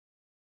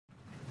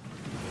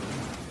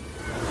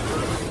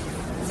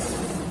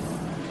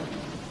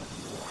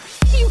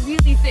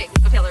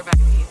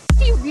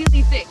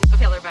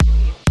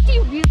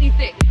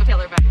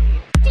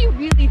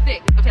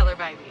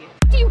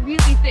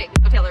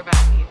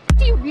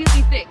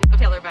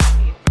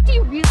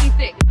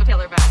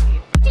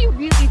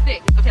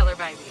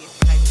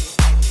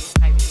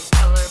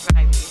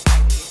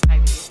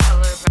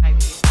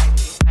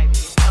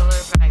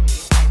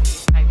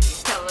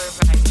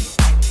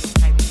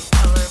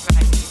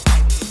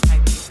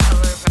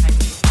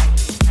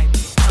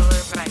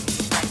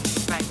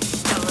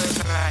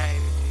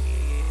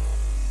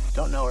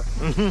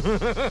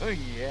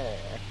Yeah.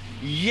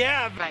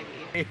 Yeah,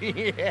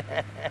 baby.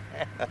 Yeah.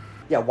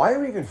 Yeah, why are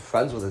we even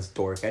friends with this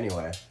dork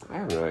anyway? I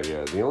have no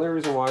idea. The only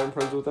reason why I'm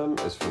friends with them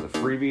is for the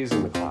freebies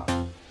in the cloud.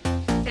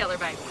 Taylor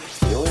baby.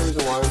 The only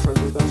reason why I'm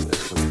friends with them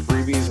is for the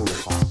freebies in the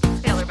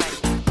cloud. Taylor baby.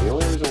 The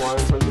only reason why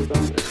I'm friends with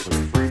them is for the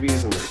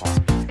freebies in the cloud.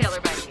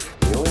 Taylor baby.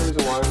 The only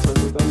reason why I'm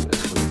friends with them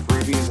is for the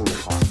freebies in the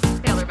cloud.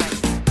 Taylor baby.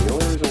 The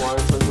only reason why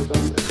I'm friends with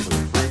them is for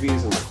the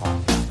freebies in the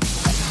cloud.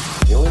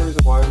 The only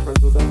reason why I'm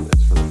friends with them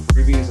is for the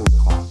freebies in the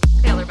cloud.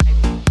 Taylor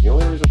baby. The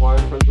only reason why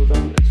I'm friends with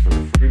them is for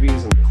the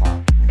freebies in the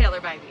cloud.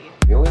 Taylor baby.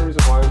 The only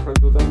reason why I'm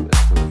friends with them is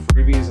for the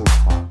freebies in the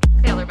cloud.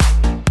 Taylor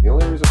baby. The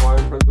only reason why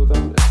I'm friends with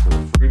them is for the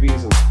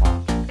freebies in the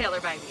cloud.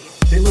 Taylor baby.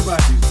 Taylor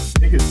Babi's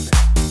biggest fan.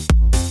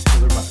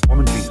 Taylor Babi,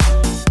 woman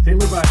Jesus.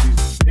 Taylor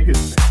Babi's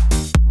biggest fan.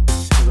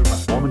 Taylor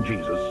Babi, woman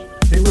Jesus.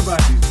 Taylor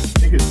Babi's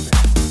biggest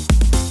fan.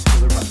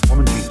 Taylor Babi,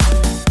 woman Jesus.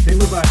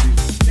 Taylor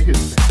Babi's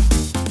biggest fan.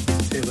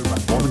 Taylor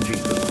Babi, woman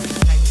Jesus.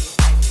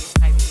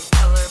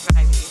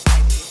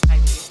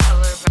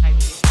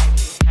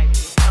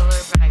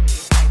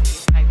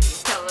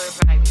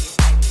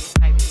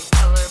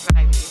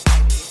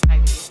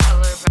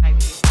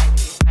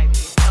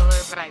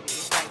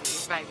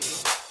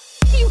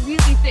 What do you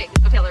really think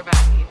of Taylor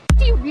Babi? What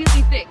do you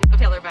really think of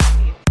Taylor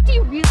Babi? What do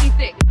you really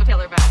think of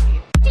Taylor Babi?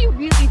 What do you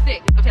really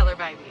think of Taylor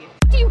Babi?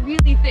 What do you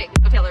really think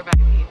of Taylor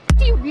Babi? What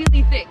do you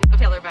really think of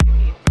Taylor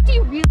Babi? What do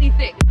you really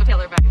think of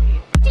Taylor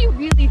Babi? What do you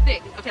really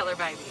think of Taylor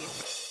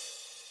Babi?